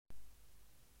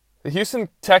The Houston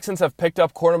Texans have picked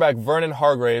up cornerback Vernon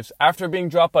Hargreaves after being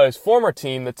dropped by his former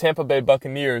team, the Tampa Bay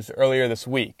Buccaneers, earlier this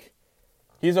week.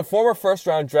 He's a former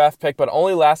first-round draft pick, but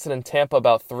only lasted in Tampa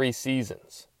about 3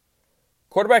 seasons.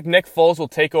 Quarterback Nick Foles will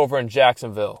take over in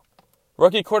Jacksonville.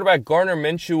 Rookie quarterback Gardner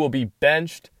Minshew will be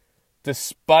benched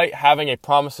despite having a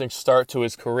promising start to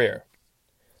his career.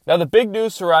 Now, the big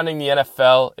news surrounding the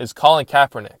NFL is Colin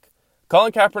Kaepernick.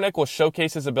 Colin Kaepernick will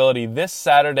showcase his ability this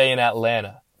Saturday in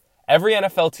Atlanta. Every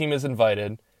NFL team is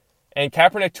invited, and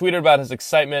Kaepernick tweeted about his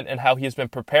excitement and how he has been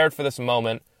prepared for this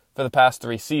moment for the past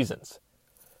 3 seasons.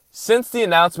 Since the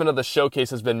announcement of the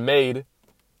showcase has been made,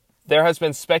 there has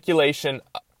been speculation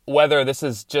whether this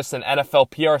is just an NFL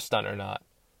PR stunt or not.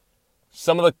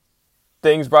 Some of the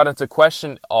things brought into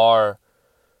question are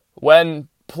when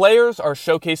players are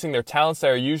showcasing their talents, they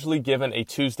are usually given a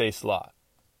Tuesday slot.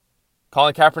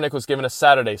 Colin Kaepernick was given a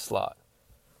Saturday slot.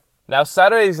 Now,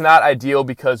 Saturday is not ideal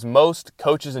because most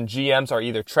coaches and GMs are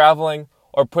either traveling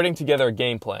or putting together a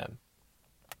game plan.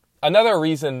 Another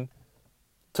reason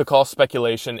to call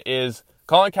speculation is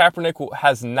Colin Kaepernick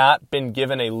has not been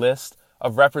given a list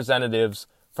of representatives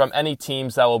from any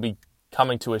teams that will be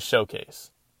coming to his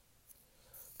showcase.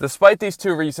 Despite these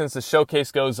 2 reasons, the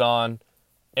showcase goes on,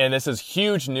 and this is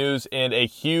huge news and a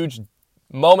huge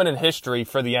moment in history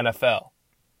for the NFL.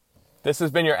 This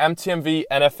has been your MTMV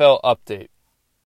NFL update.